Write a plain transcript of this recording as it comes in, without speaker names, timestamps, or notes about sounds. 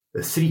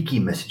Three key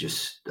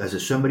messages as a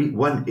summary.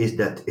 One is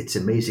that it's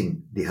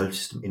amazing the health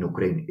system in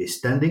Ukraine is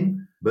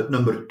standing. But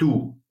number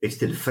two, it's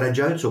still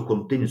fragile, so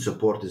continued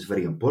support is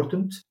very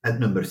important. And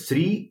number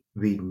three,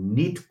 we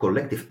need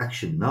collective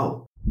action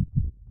now.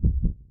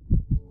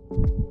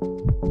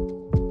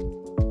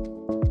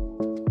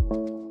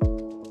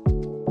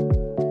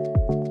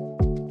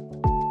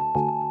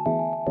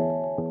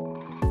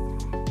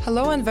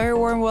 Hello and very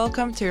warm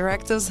welcome to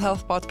Euractiv's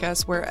Health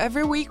Podcast, where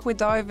every week we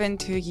dive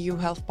into EU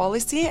health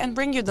policy and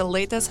bring you the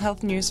latest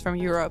health news from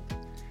Europe.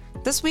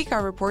 This week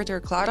our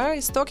reporter Clara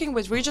is talking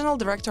with Regional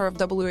Director of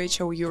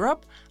WHO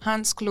Europe,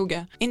 Hans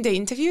Kluge. In the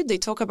interview they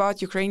talk about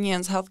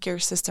Ukrainians'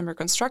 healthcare system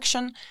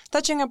reconstruction,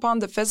 touching upon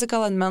the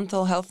physical and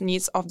mental health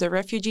needs of the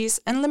refugees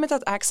and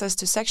limited access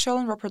to sexual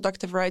and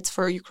reproductive rights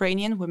for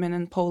Ukrainian women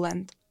in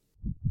Poland.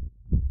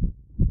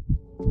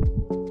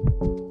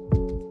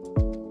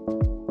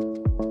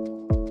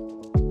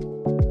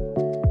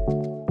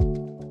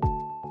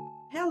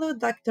 Hello,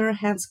 Dr.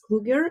 Hans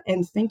Kluge,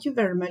 and thank you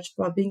very much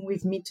for being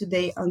with me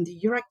today on the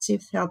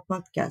Euractiv Health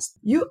Podcast.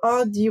 You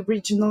are the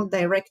Regional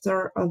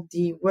Director of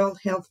the World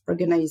Health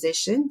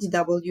Organization, the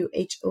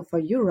WHO for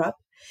Europe,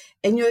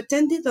 and you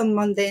attended on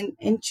Monday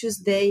and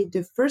Tuesday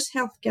the first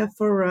healthcare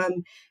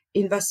forum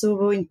in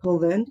Wąsowo in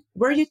Poland,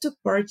 where you took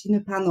part in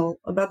a panel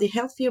about the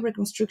healthy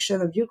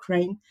reconstruction of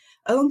Ukraine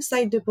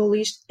alongside the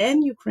Polish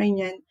and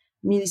Ukrainian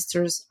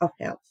ministers of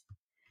health.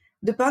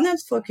 The panel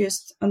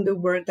focused on the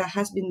work that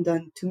has been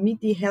done to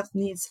meet the health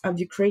needs of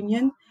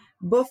Ukrainians,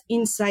 both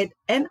inside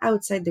and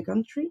outside the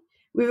country,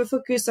 with a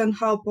focus on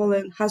how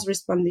Poland has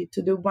responded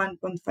to the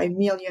 1.5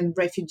 million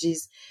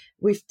refugees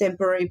with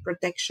temporary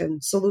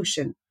protection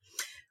solution.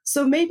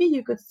 So maybe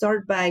you could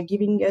start by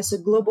giving us a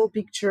global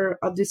picture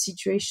of the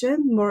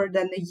situation more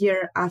than a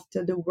year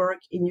after the work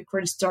in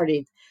Ukraine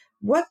started.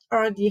 What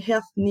are the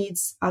health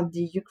needs of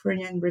the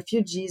Ukrainian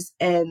refugees,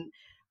 and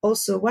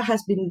also what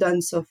has been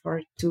done so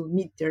far to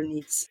meet their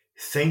needs?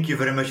 Thank you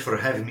very much for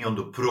having me on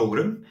the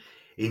program.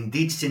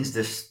 Indeed, since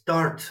the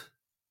start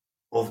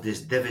of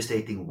this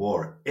devastating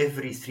war,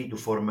 every 3 to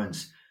 4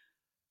 months,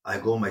 I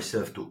go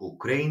myself to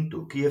Ukraine,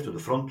 to Kiev, to the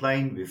front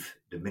line with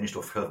the Minister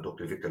of Health,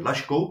 Dr. Viktor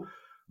Lashko.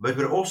 But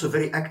we're also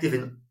very active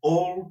in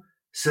all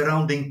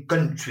surrounding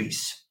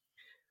countries,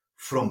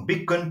 from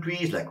big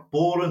countries like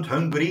Poland,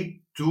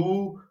 Hungary,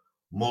 to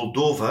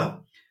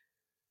Moldova,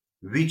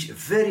 which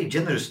very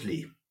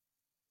generously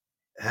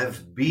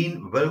have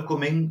been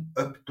welcoming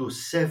up to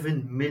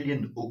 7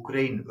 million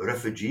Ukraine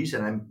refugees.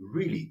 And I'm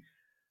really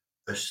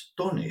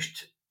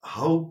astonished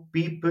how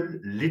people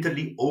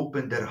literally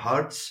open their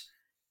hearts,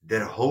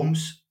 their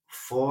homes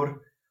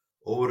for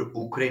our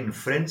Ukrainian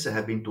friends. I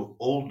have been to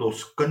all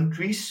those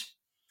countries.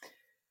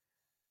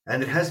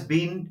 And there has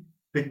been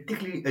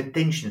particularly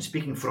attention,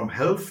 speaking from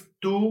health,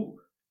 to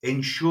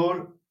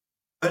ensure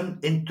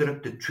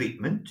uninterrupted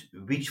treatment,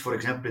 which, for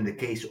example, in the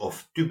case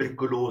of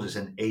tuberculosis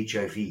and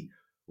HIV,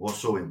 was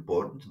so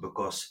important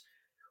because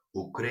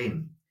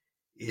Ukraine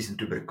is in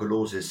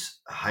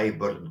tuberculosis a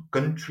high-burden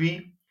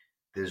country.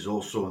 There's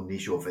also an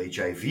issue of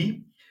HIV.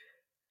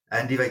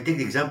 And if I take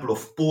the example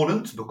of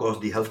Poland, because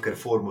the healthcare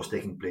forum was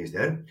taking place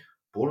there,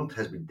 Poland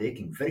has been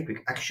taking very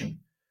quick action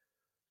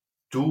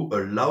to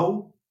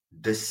allow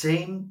the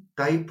same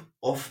type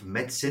of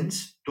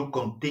medicines to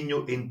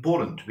continue in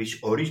Poland,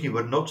 which originally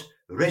were not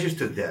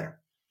registered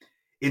there.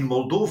 In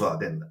Moldova,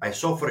 then, I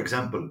saw, for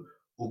example,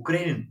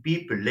 Ukrainian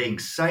people laying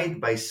side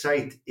by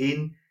side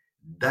in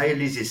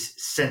dialysis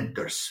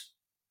centers.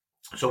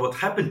 So what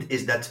happened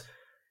is that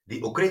the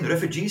Ukrainian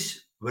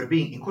refugees were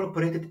being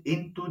incorporated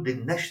into the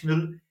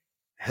national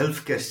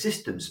healthcare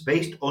systems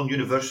based on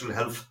universal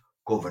health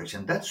coverage.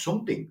 And that's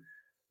something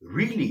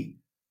really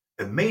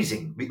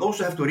amazing. We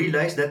also have to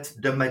realize that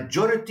the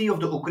majority of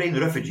the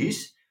Ukrainian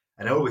refugees,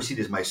 and I always see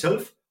this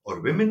myself, are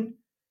women,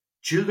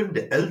 children,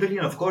 the elderly,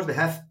 and of course they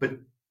have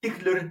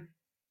particular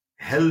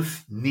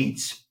health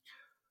needs.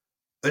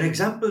 An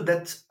example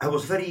that I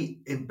was very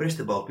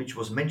impressed about, which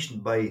was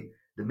mentioned by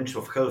the Minister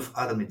of Health,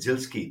 Adam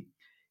Niedzielski,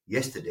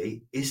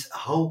 yesterday, is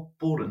how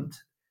Poland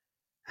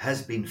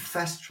has been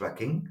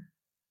fast-tracking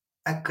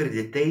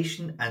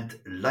accreditation and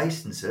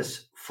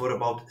licenses for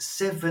about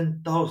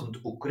 7,000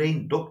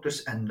 Ukrainian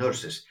doctors and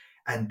nurses.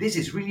 And this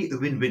is really a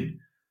win-win,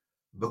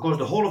 because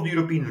the whole of the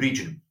European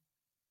region,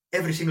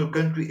 every single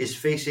country is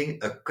facing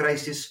a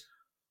crisis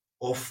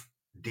of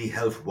the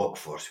health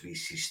workforce. We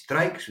see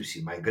strikes, we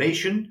see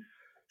migration.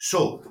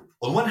 So,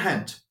 on one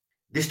hand,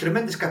 this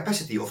tremendous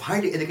capacity of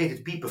highly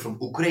educated people from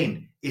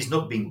Ukraine is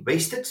not being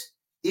wasted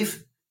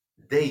if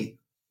they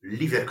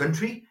leave their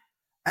country.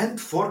 And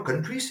for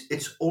countries,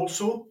 it's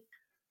also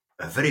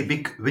a very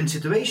big win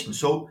situation.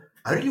 So,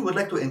 I really would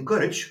like to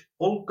encourage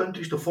all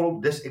countries to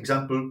follow this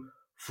example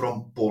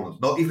from Poland.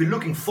 Now, if we're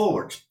looking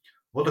forward,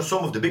 what are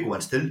some of the big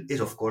ones still is,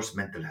 of course,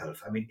 mental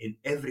health. I mean, in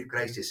every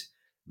crisis,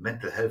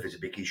 mental health is a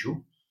big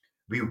issue.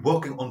 We're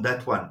working on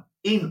that one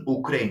in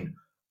Ukraine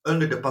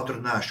under the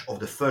patronage of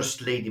the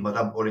First Lady,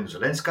 Madame Olena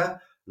Zelenska.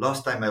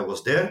 Last time I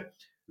was there,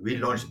 we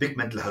launched a big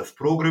mental health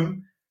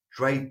program,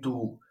 tried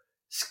to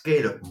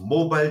scale up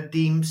mobile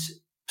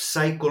teams,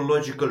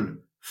 psychological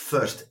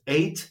first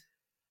aid.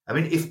 I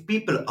mean, if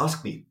people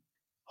ask me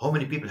how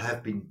many people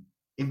have been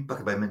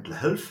impacted by mental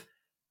health,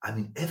 I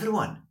mean,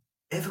 everyone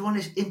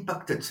is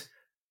impacted.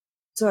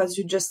 So, as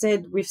you just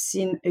said, we've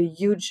seen a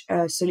huge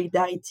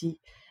solidarity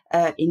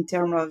in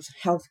terms of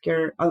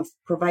healthcare, of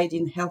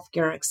providing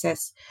healthcare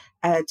access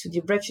to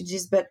the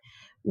refugees. But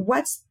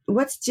what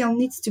still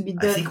needs to be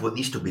done? I think what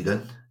needs to be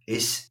done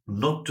is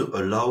not to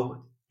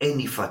allow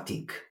any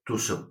fatigue to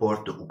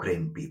support the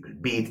Ukrainian people,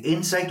 be it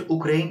inside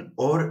Ukraine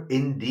or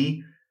in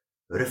the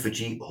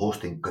refugee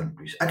hosting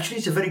countries. Actually,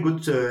 it's a very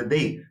good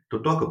day to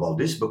talk about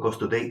this because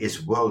today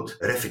is World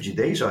Refugee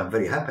Day. So I'm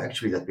very happy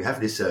actually that we have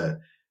this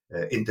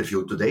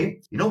interview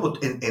today. You know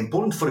what, in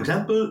Poland, for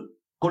example,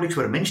 colleagues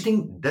were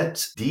mentioning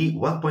that the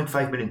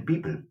 1.5 million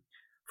people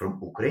from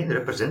Ukraine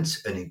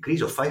represents an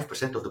increase of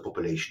 5% of the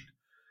population.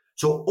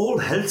 So all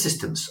health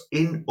systems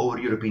in our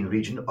European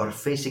region are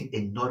facing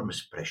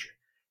enormous pressure.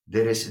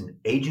 There is an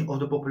aging of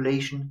the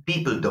population.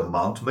 People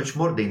demand much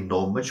more. They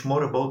know much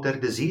more about their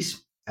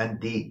disease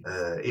and the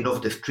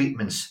innovative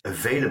treatments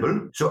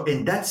available. So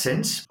in that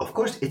sense, of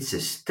course, it's a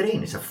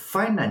strain. It's a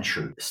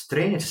financial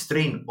strain. It's a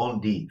strain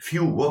on the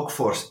few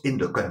workforce in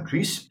the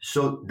countries.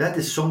 So that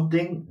is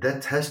something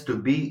that has to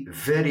be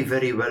very,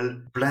 very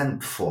well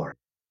planned for.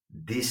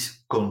 This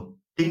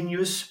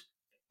continuous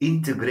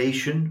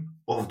integration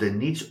of the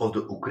needs of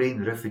the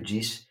Ukrainian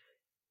refugees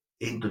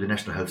into the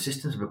national health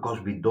systems,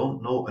 because we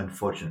don't know,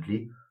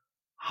 unfortunately,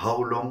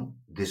 how long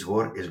this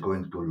war is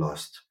going to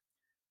last.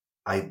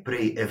 I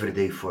pray every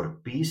day for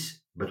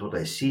peace, but what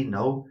I see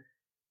now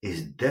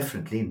is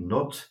definitely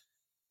not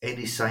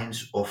any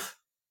signs of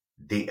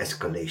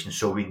de-escalation.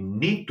 So we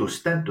need to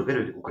stand together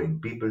with the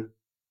Ukrainian people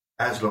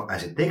as long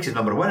as it takes. And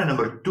number one. And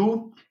number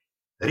two,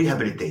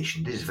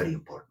 rehabilitation. This is very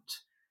important.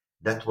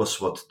 That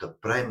was what the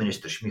Prime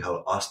Minister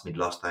Shmyhal asked me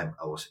last time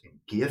I was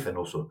in Kiev, and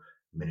also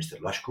Minister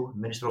Lashko,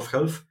 Minister of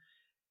Health.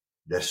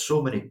 There's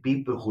so many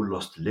people who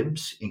lost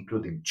limbs,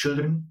 including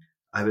children.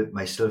 I went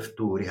myself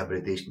to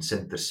rehabilitation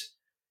centers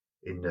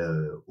in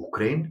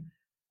Ukraine.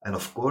 And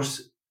of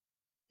course,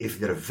 if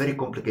there are very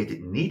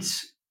complicated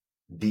needs,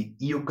 the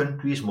EU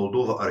countries,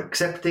 Moldova, are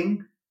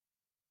accepting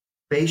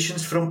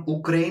patients from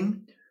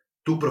Ukraine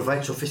to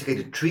provide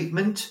sophisticated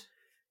treatment.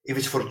 If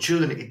it's for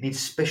children, it needs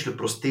special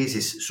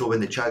prosthesis. So when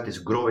the child is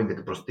growing, that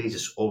the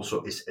prosthesis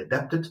also is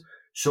adapted.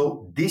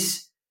 So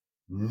this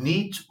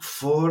need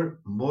for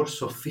more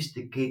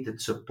sophisticated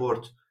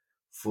support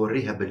for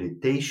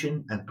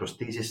rehabilitation and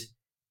prosthesis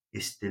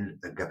is still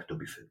a gap to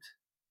be filled.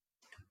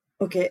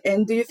 Okay,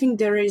 and do you think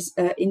there is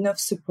enough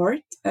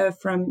support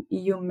from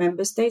EU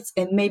member states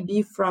and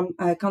maybe from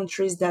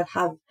countries that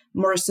have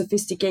more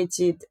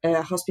sophisticated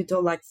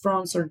hospital like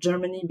France or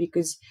Germany?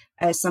 Because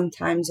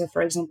sometimes,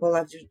 for example,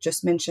 as you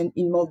just mentioned,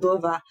 in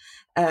Moldova,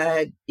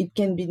 it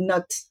can be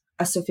not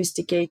as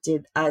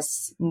sophisticated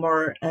as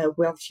more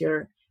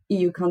wealthier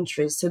EU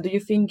countries. So do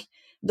you think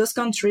those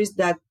countries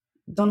that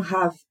don't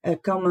have a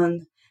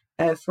common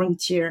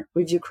frontier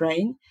with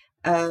Ukraine,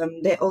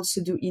 they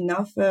also do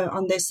enough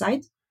on their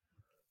side?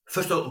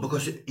 First of all,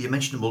 because you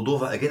mentioned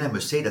Moldova, again, I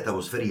must say that I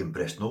was very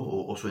impressed,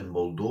 also in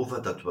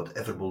Moldova, that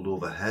whatever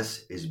Moldova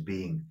has is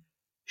being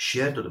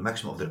shared to the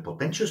maximum of their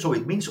potential. So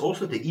it means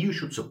also the EU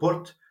should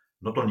support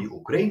not only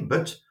Ukraine,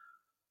 but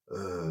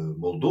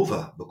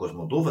Moldova, because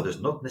Moldova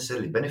does not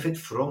necessarily benefit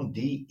from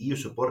the EU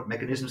support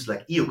mechanisms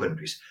like EU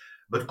countries.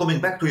 But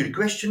coming back to your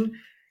question,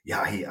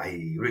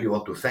 I really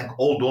want to thank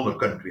all donor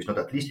countries, not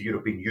at least the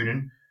European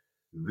Union,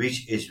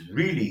 which is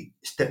really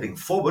stepping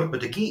forward.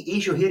 But the key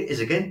issue here is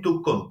again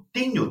to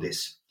continue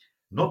this,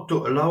 not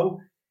to allow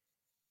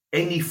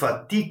any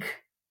fatigue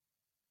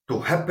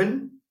to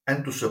happen,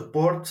 and to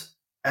support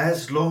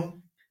as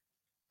long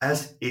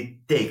as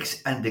it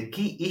takes. And the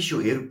key issue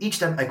here, each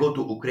time I go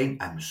to Ukraine,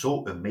 I'm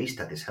so amazed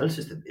that this health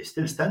system is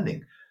still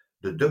standing.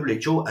 The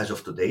WHO, as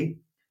of today,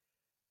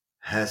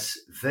 has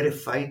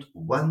verified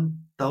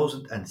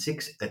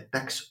 1,006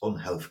 attacks on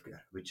healthcare,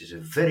 which is a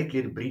very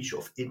clear breach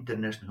of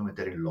international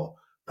humanitarian law.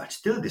 But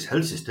still, this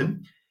health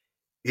system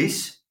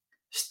is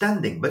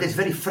standing, but it's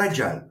very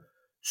fragile.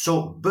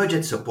 So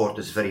budget support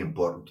is very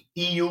important.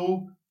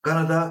 EU,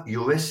 Canada,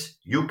 US,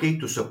 UK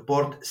to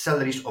support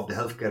salaries of the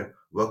healthcare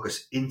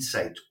workers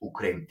inside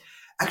Ukraine.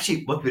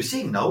 Actually, what we're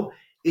seeing now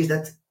is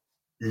that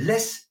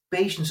less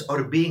patients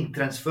are being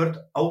transferred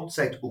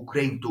outside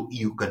Ukraine to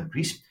EU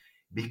countries,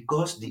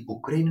 because the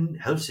Ukrainian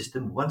health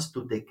system wants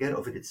to take care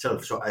of it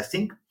itself. So I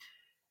think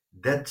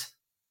that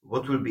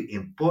what will be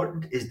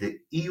important is the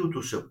EU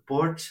to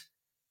support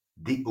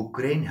the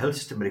Ukraine health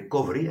system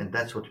recovery, and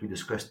that's what we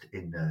discussed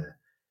in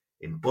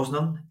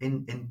Poznan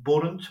in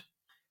Poland,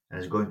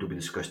 and is going to be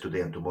discussed today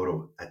and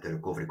tomorrow at the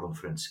recovery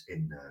conference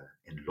in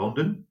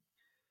London,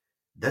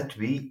 that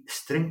we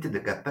strengthen the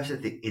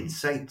capacity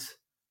inside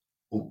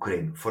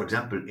Ukraine. For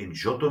example, in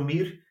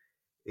Zhytomyr,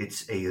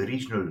 it's a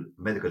regional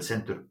medical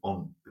center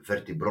on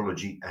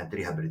vertebrology and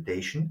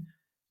rehabilitation.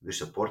 We're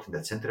supporting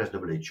that center as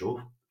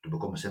WHO to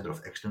become a center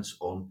of excellence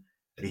on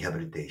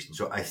rehabilitation.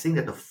 So I think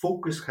that the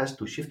focus has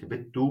to shift a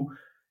bit to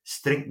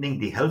strengthening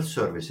the health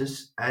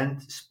services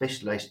and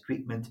specialized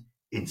treatment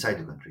inside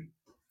the country.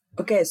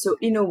 Okay, so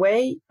in a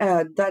way,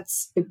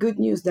 that's a good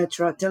news that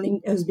you are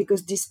telling us,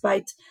 because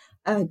despite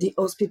the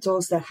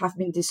hospitals that have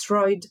been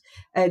destroyed,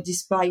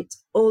 despite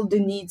all the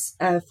needs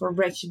for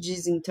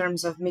refugees in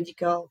terms of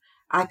medical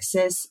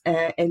access,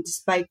 and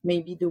despite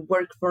maybe the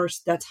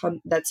workforce that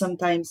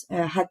sometimes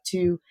had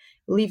to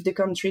leave the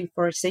country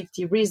for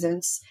safety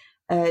reasons,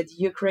 the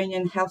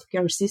Ukrainian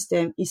healthcare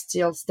system is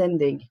still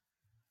standing.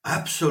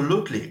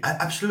 Absolutely.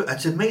 Absolutely.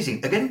 It's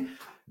amazing. Again,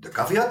 the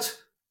caveat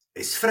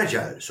is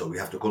fragile. So we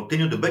have to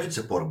continue the budget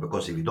support,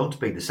 because if we don't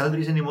pay the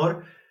salaries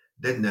anymore,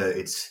 then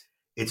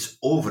it's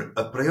over.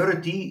 A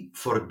priority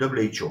for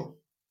WHO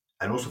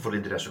and also for the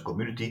international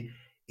community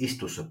is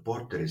to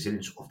support the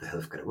resilience of the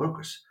healthcare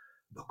workers.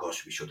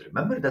 Because we should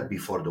remember that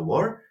before the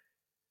war,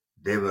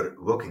 they were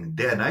working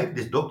day and night,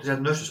 these doctors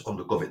and nurses, on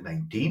the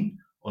COVID-19,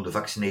 on the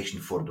vaccination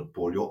for the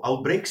polio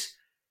outbreaks.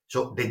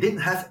 So they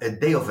didn't have a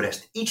day of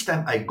rest. Each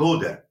time I go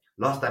there,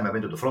 last time I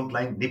went to the front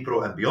line,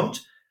 Dnipro and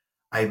beyond,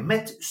 I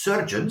met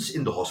surgeons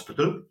in the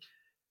hospital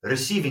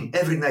receiving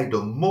every night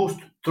the most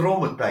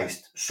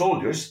traumatized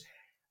soldiers,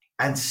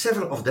 and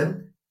several of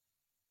them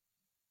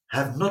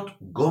have not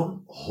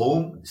gone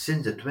home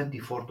since the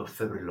 24th of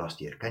February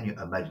last year. Can you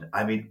imagine?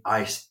 I mean,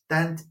 I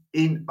stand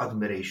in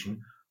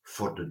admiration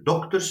for the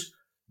doctors,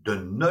 the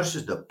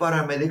nurses, the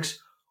paramedics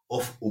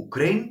of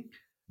Ukraine,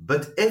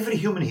 but every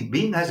human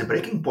being has a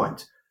breaking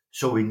point.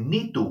 So we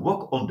need to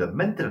work on the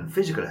mental and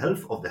physical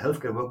health of the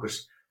healthcare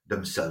workers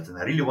themselves. And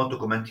I really want to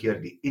commend here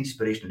the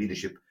inspirational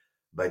leadership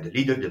by the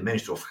leader, the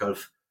Minister of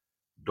Health,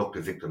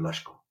 Dr. Victor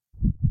Lashko.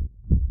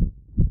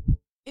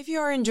 If you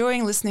are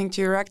enjoying listening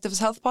to Euractiv's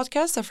Health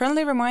Podcast, a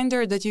friendly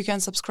reminder that you can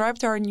subscribe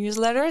to our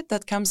newsletter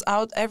that comes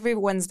out every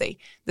Wednesday,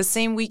 the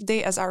same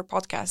weekday as our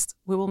podcast.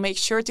 We will make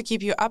sure to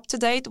keep you up to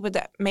date with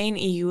the main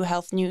EU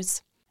health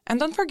news. And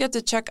don't forget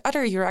to check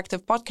other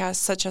Euractiv podcasts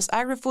such as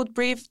Agri-Food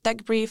Brief,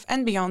 Tech Brief,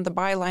 and Beyond the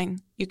Byline.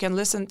 You can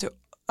listen to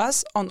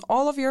us on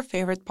all of your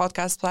favorite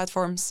podcast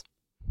platforms.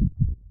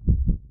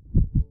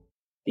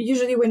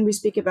 Usually when we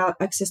speak about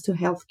access to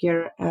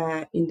healthcare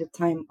in the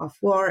time of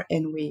war,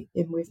 and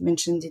we've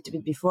mentioned it a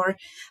bit before,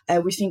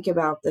 we think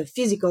about the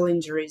physical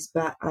injuries,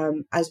 but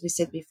as we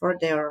said before,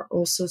 there are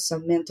also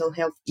some mental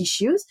health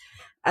issues.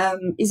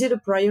 Is it a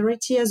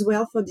priority as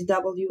well for the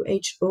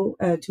WHO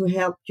to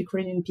help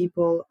Ukrainian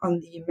people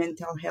on the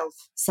mental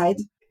health side?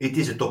 It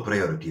is a top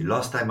priority.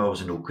 Last time I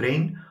was in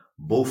Ukraine,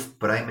 both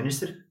Prime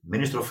Minister,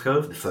 Minister of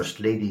Health, the First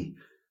Lady,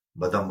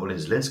 Madame Olena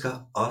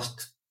Zelenska,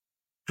 asked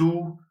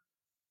two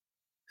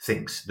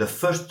things. The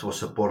first was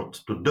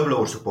support, to double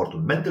our support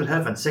on mental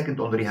health, and second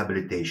on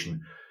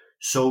rehabilitation.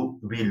 So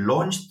we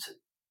launched,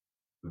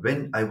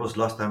 when I was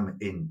last time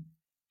in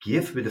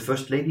Kiev with the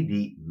First Lady,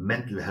 the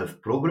mental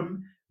health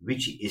program,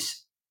 which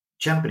is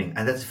championing.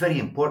 And that's very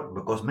important,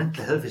 because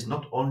mental health is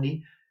not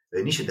only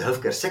an issue in the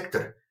healthcare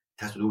sector.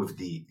 It has to do with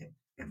the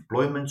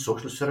employment,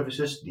 social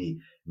services, the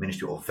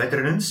Ministry of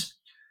Veterans.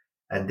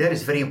 And there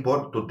is very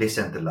important to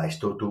decentralize,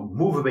 to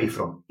move away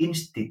from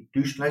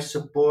institutionalized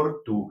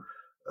support, to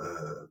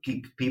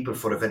keep people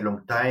for a very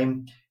long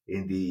time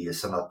in the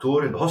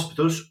sanatorium, the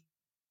hospitals,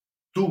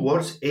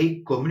 towards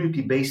a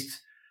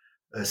community-based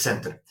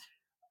center.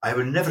 I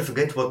will never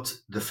forget what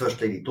the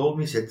First Lady told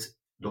me. Said,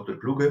 Dr.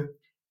 Kluge,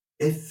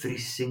 every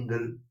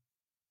single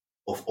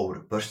of our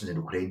persons in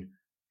Ukraine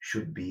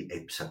should be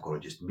a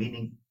psychologist,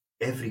 meaning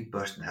every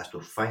person has to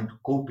find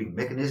coping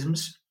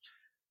mechanisms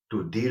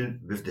to deal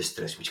with the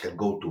stress, which can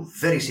go to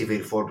very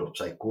severe forms of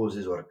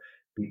psychosis, or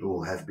people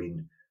who have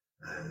been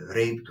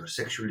raped or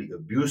sexually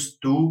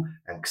abused, to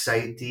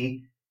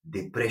anxiety,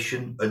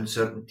 depression,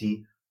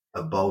 uncertainty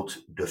about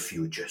the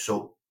future.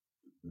 So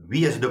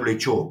we as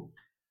WHO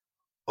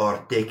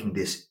are taking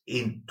this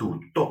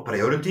into top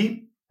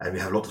priority, and we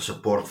have a lot of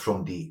support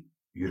from the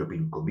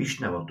European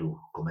Commission. I want to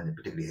commend in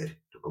particular here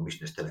to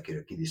Commissioner Stella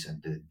Kyriakidis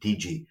and the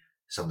DG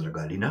Sandra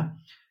Galina,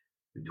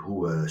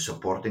 who are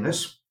supporting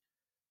us.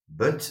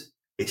 But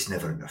it's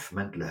never enough.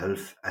 Mental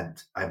health,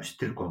 and I'm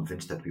still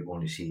convinced that we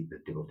only see the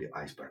tip of the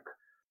iceberg.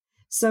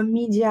 Some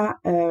media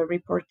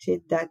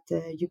reported that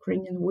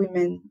Ukrainian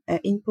women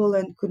in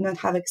Poland could not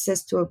have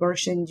access to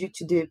abortion due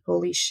to the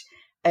Polish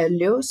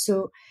law.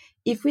 So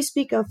if we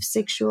speak of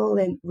sexual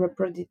and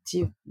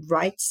reproductive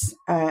rights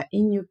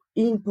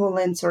in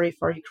Poland,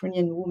 for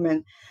Ukrainian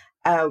women,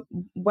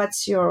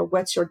 what's your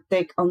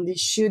take on this?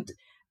 Should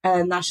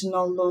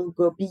national law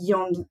go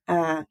beyond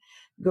the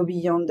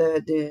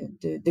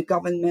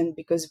government,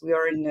 because we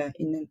are in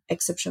an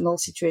exceptional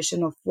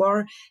situation of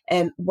war,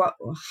 and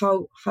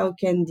how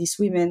can these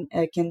women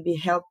can be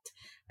helped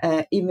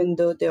even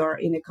though they are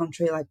in a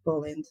country like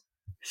Poland?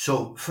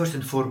 So first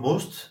and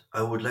foremost,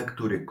 I would like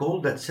to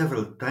recall that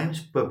several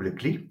times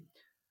publicly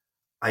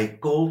I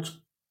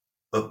called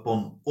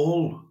upon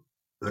all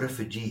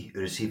refugee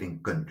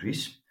receiving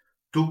countries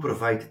to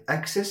provide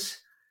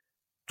access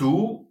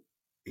to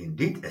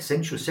indeed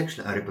essential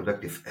sexual and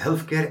reproductive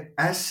healthcare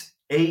as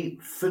a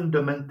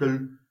fundamental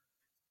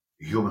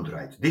human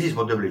right. This is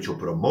what WHO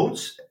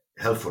promotes,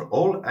 health for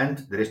all, and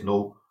there is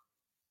no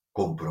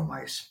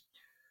compromise.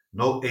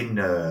 Now in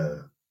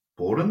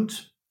Poland,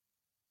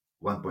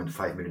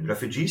 1.5 million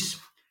refugees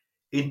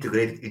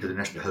integrated into the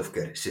national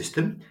healthcare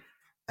system,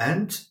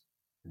 and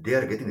they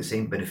are getting the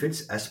same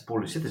benefits as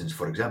Polish citizens.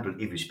 For example,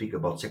 if we speak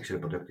about sexual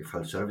reproductive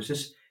health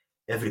services,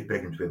 every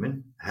pregnant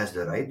woman has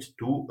the right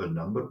to a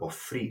number of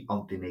free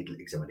antenatal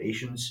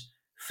examinations,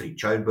 free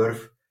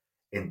childbirth,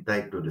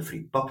 entitled to the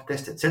free pap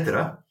test,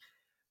 etc.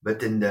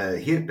 But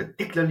here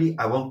particularly,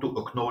 I want to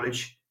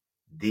acknowledge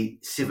the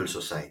civil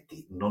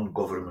society,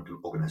 non-governmental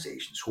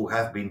organizations who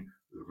have been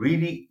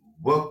really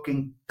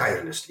working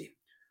tirelessly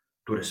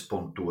to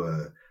respond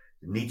to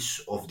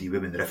needs of the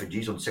women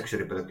refugees on sexual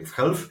reproductive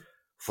health,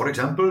 for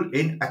example,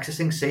 in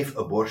accessing safe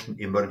abortion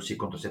emergency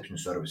contraception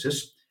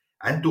services,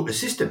 and to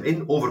assist them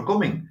in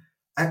overcoming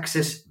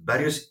access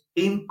barriers,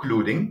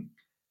 including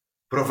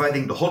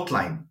providing the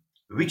hotline,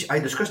 which I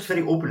discussed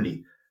very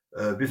openly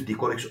with the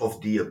colleagues of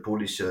the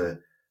Polish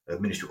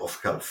Ministry of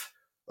Health.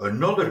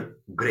 Another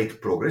great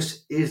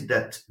progress is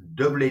that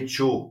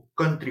WHO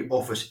country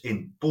office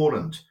in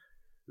Poland,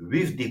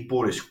 with the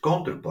Polish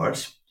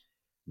counterparts,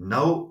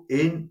 now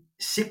in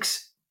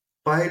 6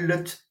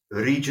 pilot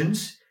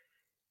regions,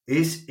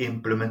 is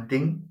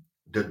implementing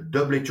the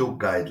WHO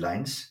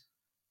guidelines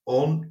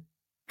on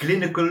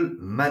clinical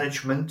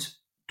management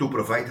to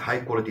provide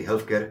high-quality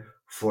healthcare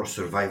for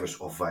survivors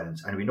of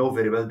violence. And we know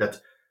very well that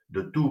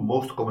the 2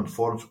 most common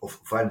forms of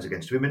violence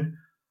against women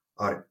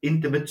are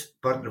intimate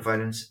partner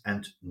violence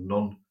and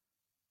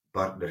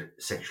non-partner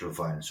sexual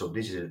violence. So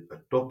this is a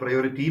top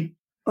priority.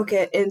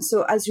 Okay, and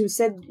so as you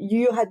said,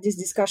 you had this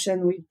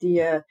discussion with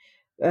the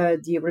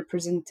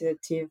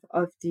representative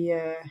of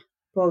the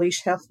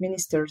Polish health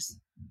ministers.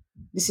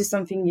 This is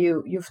something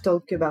you've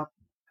talked about.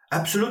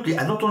 Absolutely,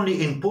 and not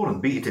only in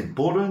Poland, be it in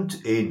Poland,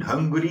 in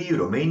Hungary,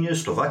 Romania,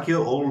 Slovakia,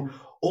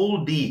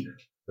 all the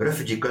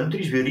refugee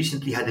countries. We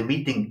recently had a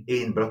meeting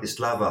in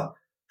Bratislava,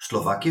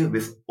 Slovakia,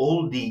 with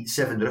all the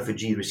 7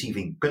 refugee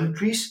receiving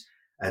countries,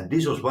 and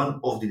this was one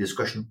of the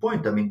discussion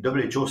points. I mean,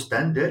 WHO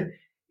stand there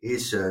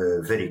is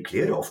very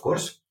clear, of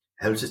course.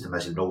 Health system,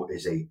 as you know,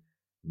 is a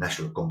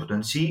national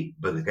competency,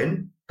 but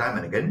again, time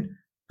and again,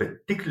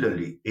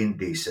 particularly in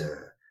these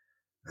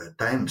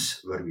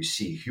times where we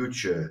see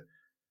huge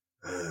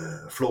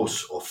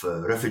flows of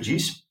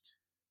refugees,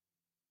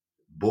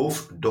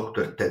 both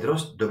Dr.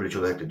 Tedros,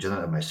 WHO Director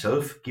General, and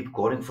myself keep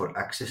calling for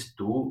access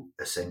to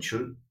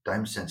essential,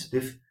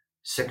 time-sensitive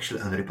sexual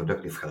and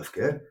reproductive health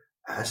care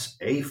as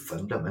a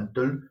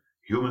fundamental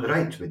human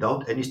right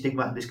without any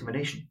stigma and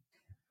discrimination.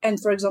 And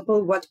for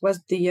example, what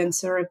was the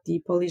answer of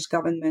the Polish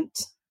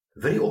government?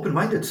 Very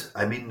open-minded.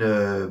 I mean,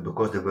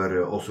 because they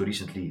were also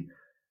recently,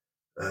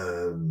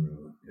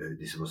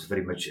 this was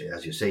very much,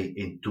 as you say,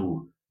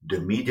 into the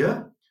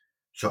media.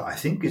 So I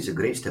think it's a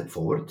great step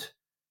forward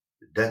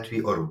that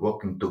we are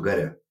working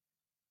together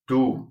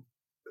to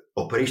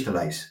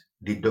operationalize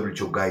the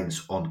WHO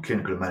guidance on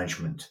clinical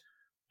management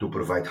to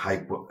provide high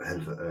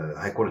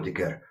quality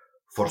care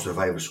for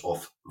survivors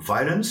of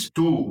violence,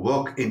 to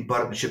work in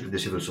partnership with the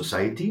civil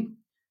society,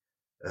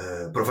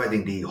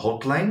 providing the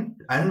hotline,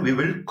 and we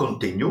will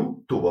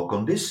continue to work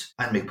on this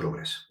and make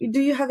progress. Do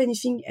you have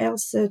anything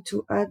else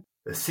to add?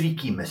 3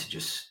 key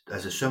messages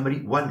as a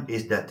summary. One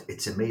is that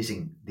it's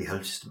amazing the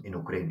health system in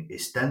Ukraine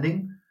is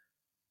standing.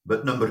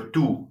 But number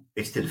 2,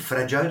 it's still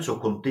fragile, so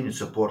continued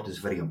support is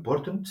very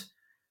important.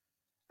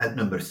 And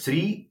number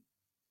 3,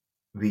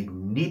 we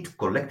need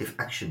collective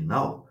action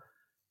now.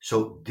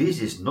 So this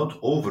is not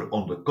over.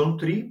 On the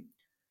contrary,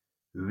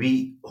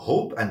 we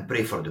hope and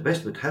pray for the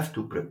best, but have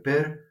to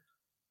prepare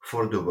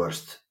for the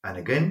worst. And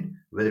again,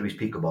 whether we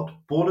speak about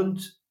Poland,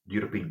 the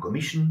European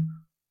Commission,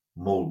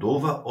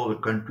 Moldova, other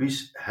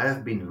countries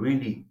have been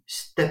really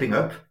stepping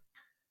up.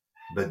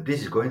 But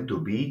this is going to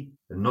be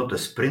not a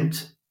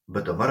sprint,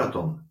 but a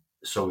marathon.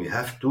 So we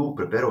have to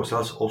prepare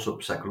ourselves also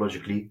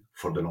psychologically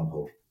for the long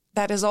haul.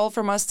 That is all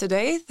from us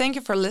today. Thank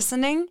you for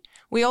listening.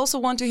 We also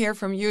want to hear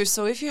from you.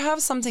 So if you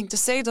have something to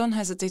say, don't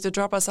hesitate to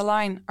drop us a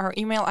line. Our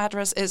email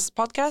address is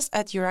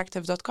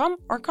podcast@euractiv.com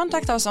or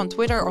contact us on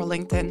Twitter or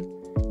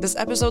LinkedIn. This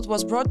episode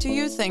was brought to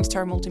you thanks to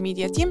our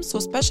multimedia team, so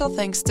special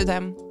thanks to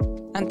them.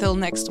 Until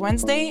next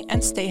Wednesday,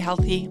 and stay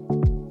healthy.